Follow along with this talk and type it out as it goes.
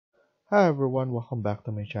Hi everyone, welcome back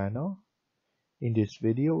to my channel. In this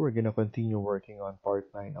video, we're gonna continue working on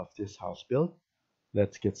part 9 of this house build.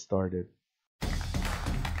 Let's get started.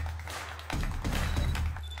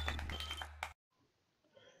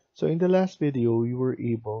 So in the last video, we were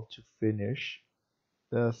able to finish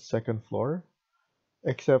the second floor,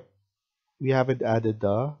 except we haven't added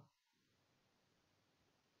the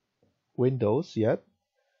windows yet.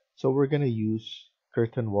 So we're gonna use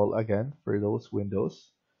curtain wall again for those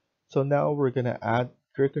windows. So now we're gonna add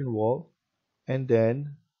curtain wall, and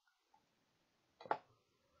then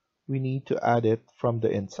we need to add it from the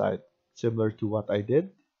inside, similar to what I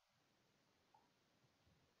did.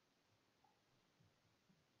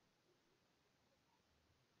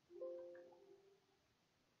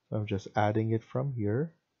 So I'm just adding it from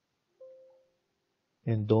here,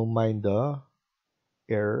 and don't mind the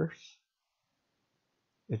errors.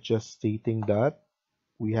 It's just stating that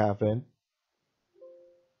we haven't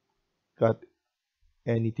got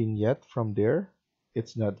anything yet from there.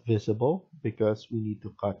 It's not visible because we need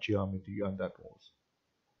to cut geometry on that wall.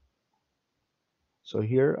 So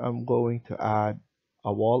here I'm going to add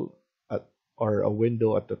a wall or a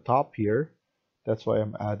window at the top here. That's why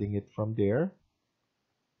I'm adding it from there.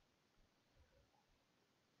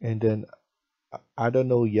 And then I don't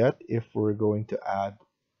know yet if we're going to add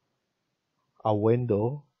a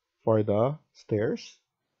window for the stairs.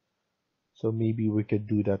 So maybe we could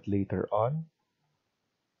do that later on.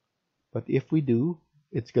 But if we do,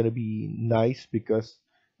 it's going to be nice because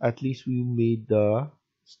at least we made the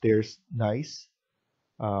stairs nice.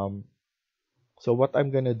 So what I'm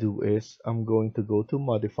going to do is I'm going to go to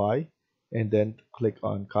modify and then click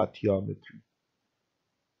on cut geometry.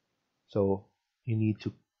 So you need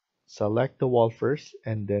to select the wall first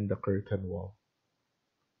and then the curtain wall.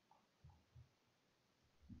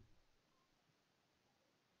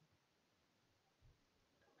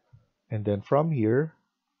 And then from here,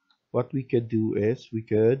 what we could do is we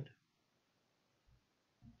could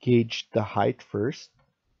gauge the height first.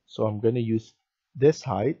 So I'm going to use this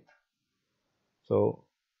height. So,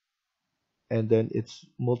 and then it's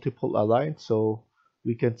multiple aligned. So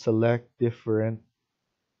we can select different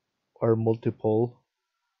or multiple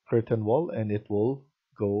curtain wall and it will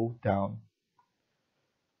go down.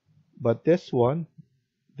 But this one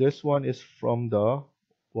is from the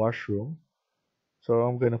washroom. So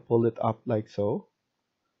I'm going to pull it up like so.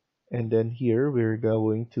 And then here we're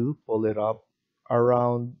going to pull it up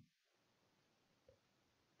around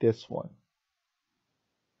this one.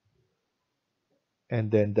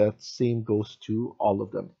 And then that same goes to all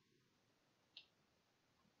of them.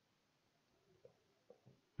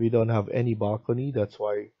 We don't have any balcony, that's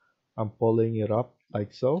why I'm pulling it up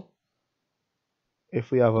like so.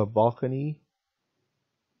 If we have a balcony,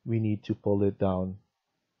 we need to pull it down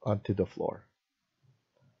onto the floor.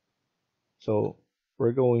 So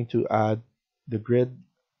we're going to add the grid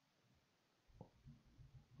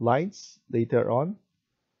lines later on.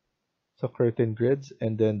 So curtain grids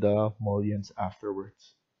and then the mullions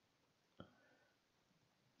afterwards.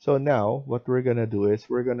 So now what we're gonna do is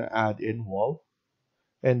we're gonna add in wall,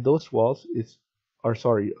 and those walls a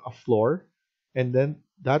floor, and then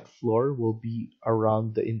that floor will be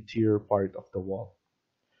around the interior part of the wall.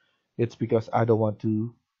 It's because I don't want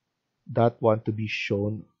that one to be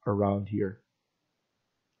shown around here.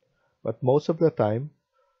 But most of the time,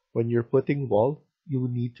 when you're putting wall, you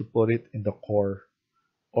need to put it in the core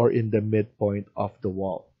or in the midpoint of the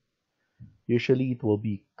wall. Usually it will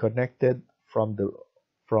be connected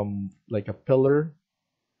from like a pillar,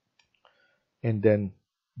 and then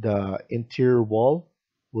the interior wall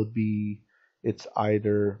would be, it's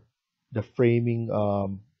either the framing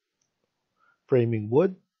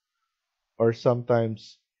wood or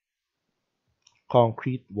sometimes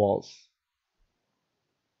concrete walls.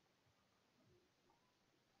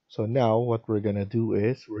 So now what we're gonna do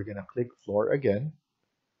is we're gonna click floor again,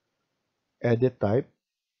 edit type,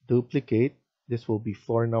 duplicate. This will be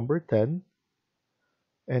floor number 10,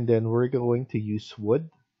 and then we're going to use wood.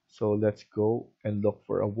 So let's go and look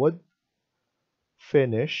for a wood,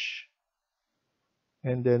 finish,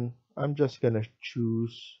 and then I'm just gonna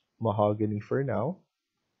choose mahogany for now,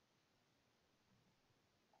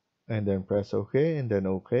 and then press OK, and then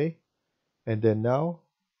OK, and then now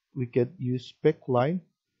we could use pick line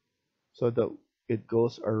so that it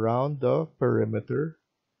goes around the perimeter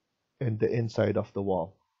and the inside of the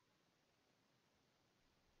wall.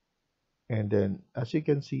 And then as you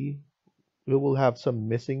can see, we will have some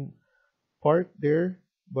missing part there,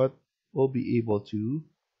 but we'll be able to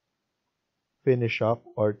finish up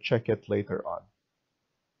or check it later on.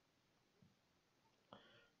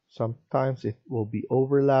 Sometimes it will be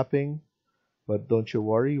overlapping, But don't you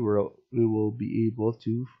worry, we will be able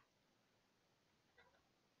to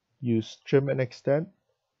use trim and extend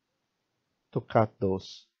to cut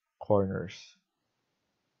those corners.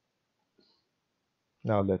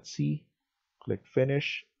 Now let's see. Click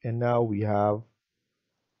finish, and now we have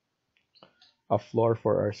a floor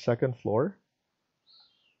for our second floor.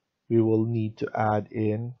 We will need to add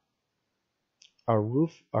in a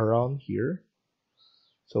roof around here,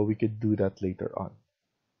 so we could do that later on.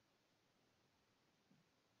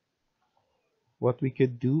 What we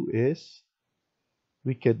could do is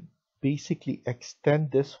we could basically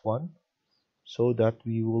extend this one so that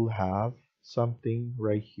we will have something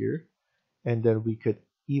right here, and then we could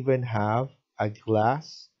even have a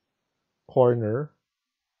glass corner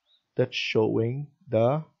that's showing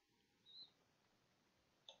the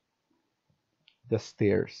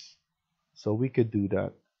stairs. So we could do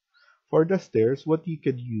that. For the stairs, what you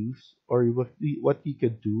could use, or what you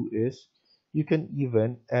could do is you can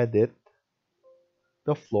even edit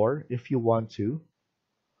the floor if you want to,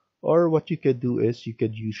 or what you could do is you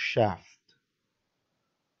could use shaft.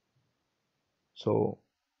 So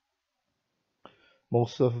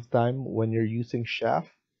most of the time when you're using shaft,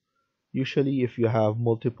 usually if you have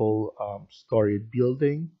multiple storied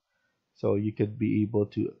building, so you could be able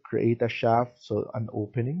to create a shaft, so an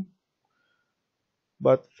opening.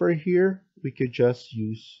 But for here, we could just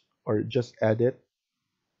use or just edit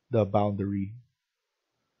the boundary.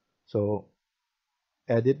 So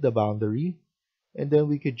edit the boundary, and then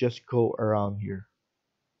we could just go around here.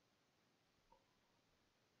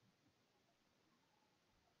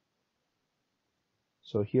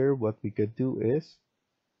 So here what we could do is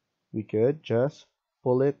we could just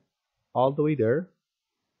pull it all the way there,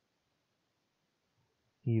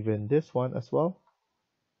 even this one as well,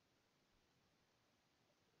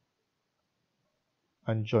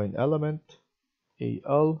 unjoin element,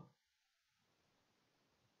 AL,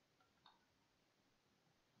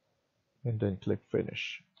 and then click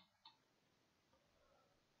finish.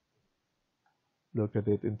 Look at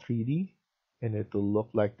it in 3D, and it will look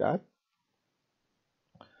like that.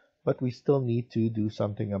 But we still need to do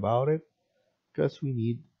something about it because we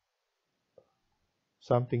need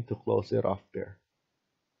something to close it off there.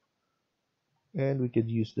 And we could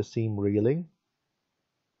use the same railing.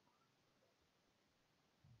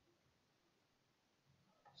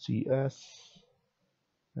 CS,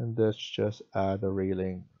 and let's just add a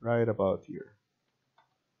railing right about here.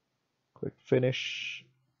 Click finish,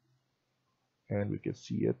 and we can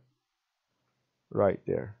see it right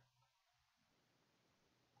there.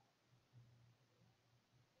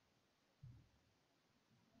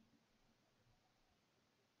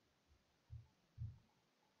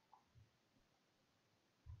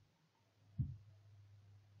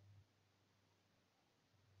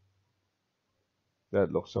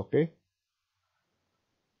 That looks okay.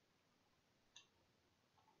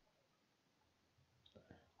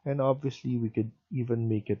 And obviously we could even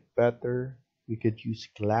make it better. We could use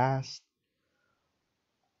glass.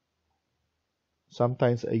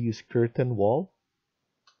 Sometimes I use curtain wall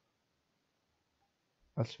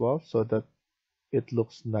as well so that it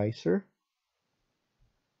looks nicer.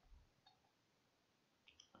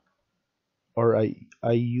 Or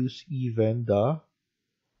I use even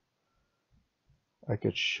I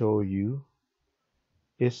could show you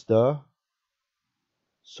is the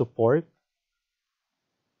support.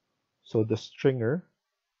 So the stringer,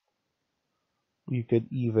 you could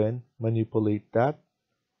even manipulate that.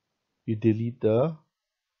 You delete the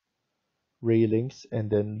railings, and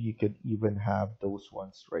then you could even have those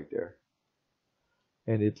ones right there,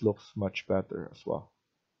 and it looks much better as well.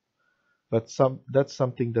 But that's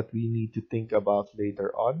something that we need to think about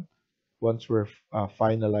later on once we're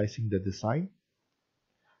finalizing the design.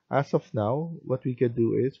 As of now, what we could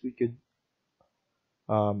do is we could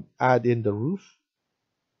add in the roof.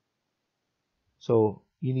 So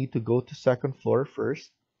you need to go to second floor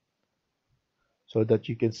first so that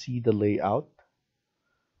you can see the layout.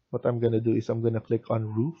 What I'm going to do is I'm going to click on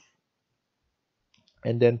roof,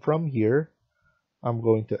 and then from here I'm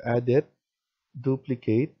going to edit,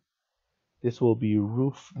 duplicate. This will be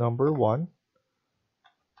roof number 1.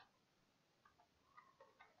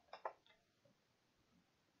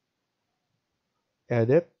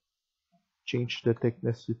 Edit, change the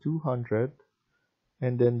thickness to 200,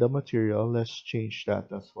 and then the material, let's change that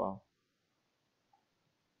as well.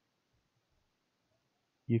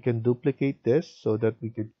 You can duplicate this so that we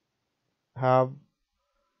could have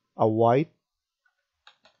a white,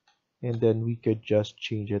 and then we could just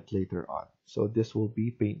change it later on. So this will be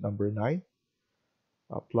paint number 9.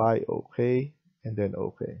 Apply, OK, and then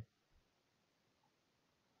OK.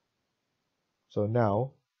 So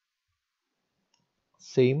now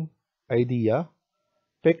Same idea,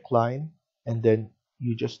 pick line, and then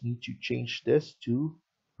you just need to change this to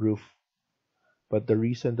roof. But the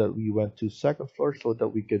reason that we went to second floor so that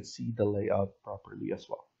we could see the layout properly as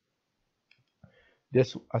well.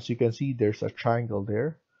 This, as you can see, there's a triangle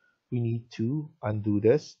there. We need to undo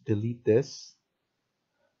this, delete this,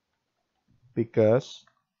 because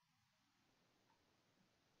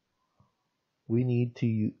we need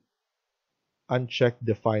to uncheck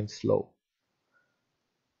define slope,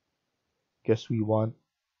 because we want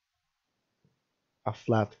a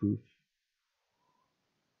flat roof.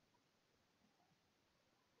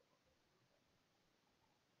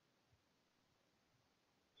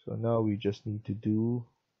 So now we just need to do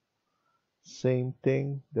same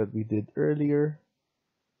thing that we did earlier,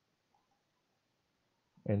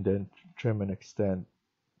 and then trim and extend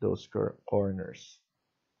those corners.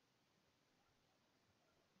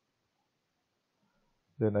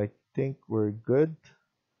 Then I think we're good.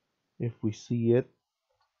 If we see it,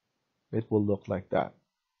 it will look like that.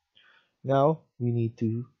 Now we need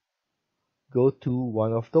to go to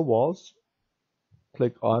one of the walls,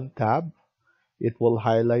 click on tab. It will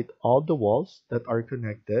highlight all the walls that are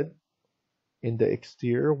connected. In the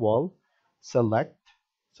exterior wall, select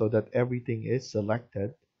so that everything is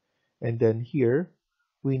selected. And then here,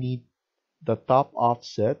 we need the top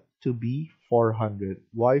offset to be 400.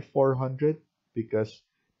 Why 400? Because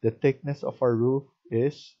the thickness of our roof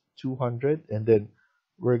is 200, and then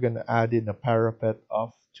we're going to add in a parapet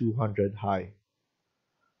of 200 high.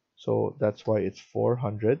 So that's why it's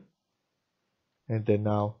 400. And then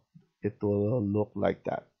now it will look like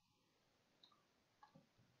that.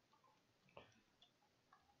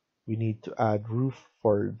 We need to add roof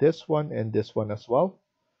for this one and this one as well.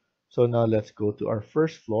 So now let's go to our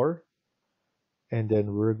first floor, and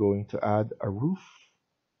then we're going to add a roof.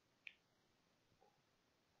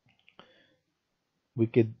 We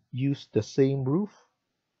could use the same roof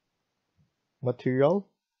material,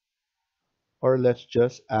 or let's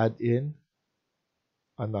just add in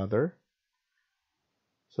another.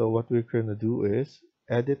 So what we're going to do is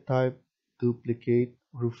edit type, duplicate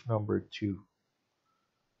roof number 2.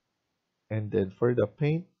 And then for the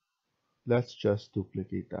paint, let's just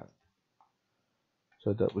duplicate that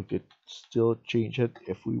so that we could still change it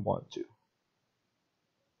if we want to.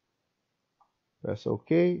 Press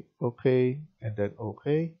OK, OK, and then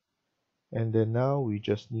OK. And then now we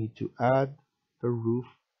just need to add the roof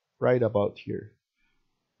right about here.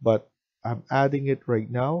 But I'm adding it right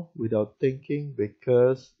now without thinking,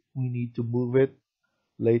 because we need to move it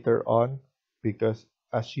later on, because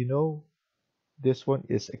as you know, this one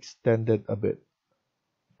is extended a bit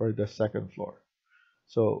for the second floor.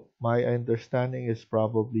 So my understanding is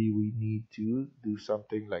probably we need to do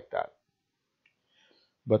something like that.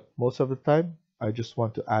 But most of the time, I just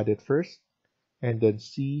want to add it first and then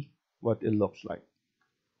see what it looks like.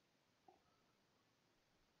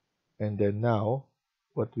 And then now,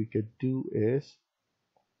 what we could do is,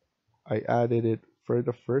 I added it for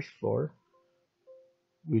the first floor.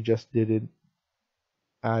 We just didn't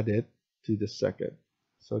add it to the second.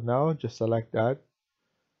 So now just select that.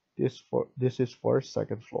 This is for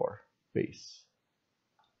second floor base.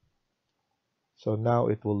 So now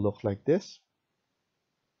it will look like this.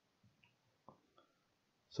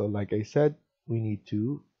 So like I said, we need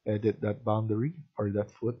to edit that boundary or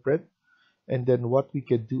that footprint. And then what we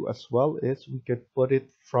could do as well is we could put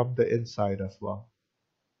it from the inside as well.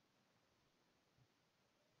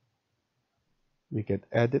 We could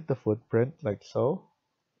edit the footprint like so.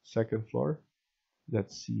 Second floor.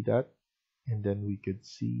 Let's see that. And then we could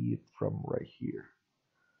see it from right here.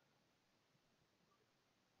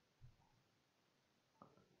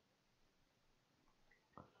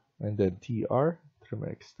 And then TR, trim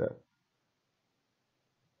and extend.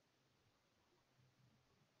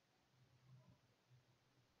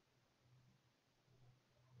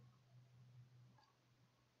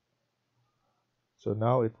 So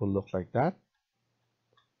now it will look like that.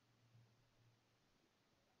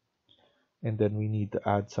 And then we need to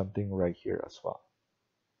add something right here as well.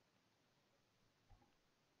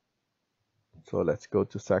 So let's go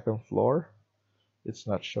to second floor. It's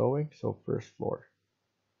not showing, so first floor.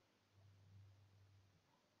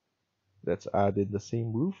 Let's add in the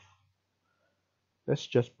same roof. Let's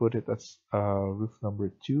just put it as roof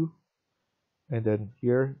number 2. And then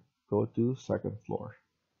here, go to second floor.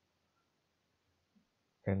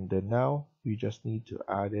 And then now we just need to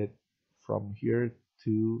add it from here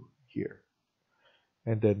to here.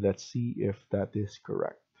 And then let's see if that is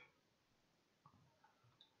correct.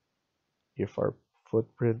 If our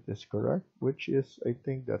footprint is correct, which is, I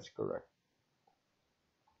think that's correct.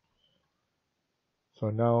 So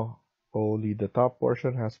now Only the top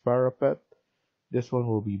portion has parapet. This one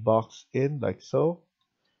will be boxed in like so.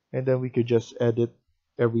 And then we could just edit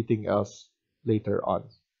everything else later on.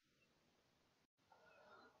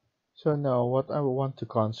 So now what I want to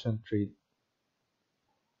concentrate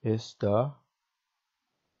is the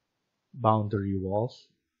boundary walls.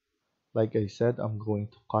 Like I said, I'm going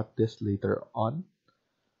to cut this later on.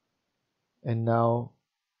 And now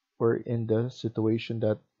we're in the situation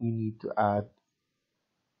that we need to add,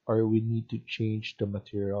 or we need to change the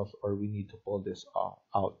materials, or we need to pull this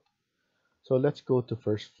out. So let's go to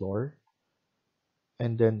first floor.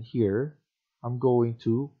 And then here, I'm going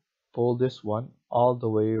to pull this one all the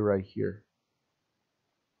way right here.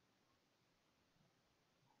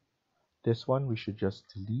 This one we should just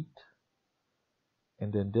delete.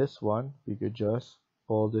 And then this one, we could just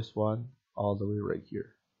pull this one all the way right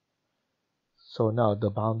here. So now the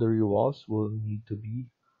boundary walls will need to be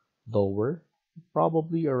lower,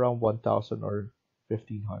 probably around 1000 or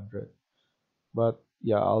 1500. But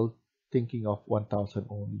yeah, I'll thinking of 1000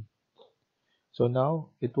 only. So now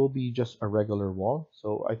it will be just a regular wall.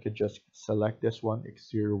 So I could just select this one,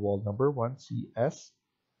 exterior wall number 1, CS.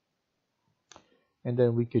 And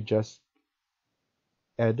then we could just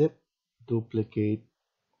edit, duplicate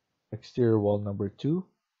exterior wall number 2.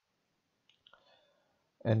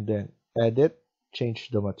 And then edit, change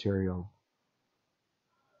the material.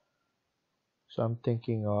 So I'm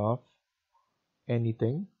thinking of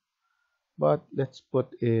anything, but let's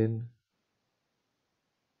put in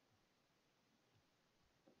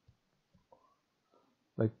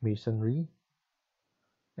like masonry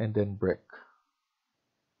and then brick.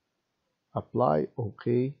 Apply,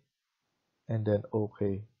 OK, and then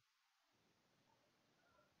OK.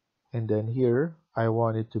 And then here I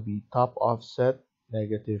want it to be top offset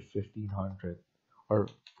negative 1500 or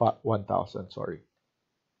 1000, sorry.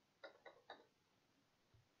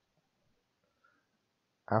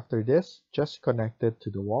 After this, just connect it to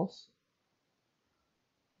the walls.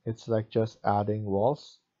 It's like just adding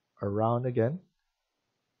walls around again.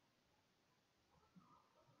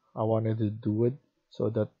 I wanted to do it so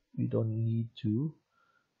that we don't need to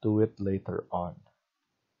do it later on.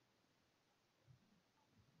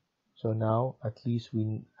 So now at least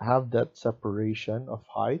we have that separation of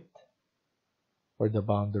height for the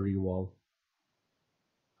boundary wall.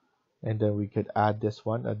 And then we could add this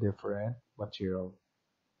one a different material.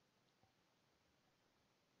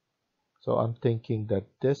 So I'm thinking that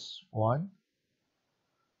this one,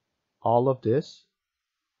 all of this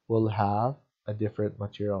will have a different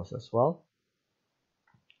materials as well.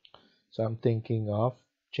 So I'm thinking of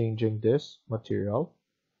changing this material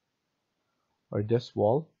or this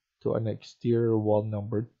wall to an exterior wall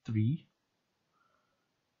number 3.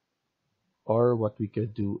 Or what we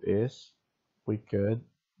could do is we could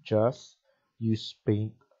just use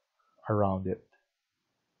paint around it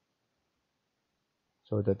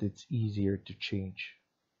so that it's easier to change.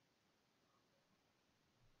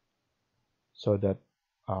 So that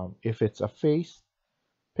if it's a face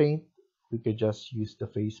paint, we could just use the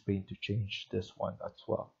face paint to change this one as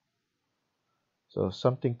well. So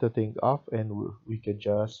something to think of, and we could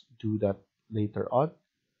just do that later on,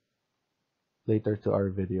 later to our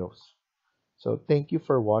videos. So thank you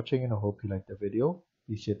for watching, and I hope you liked the video.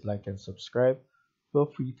 Please hit like and subscribe. Feel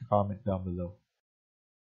free to comment down below.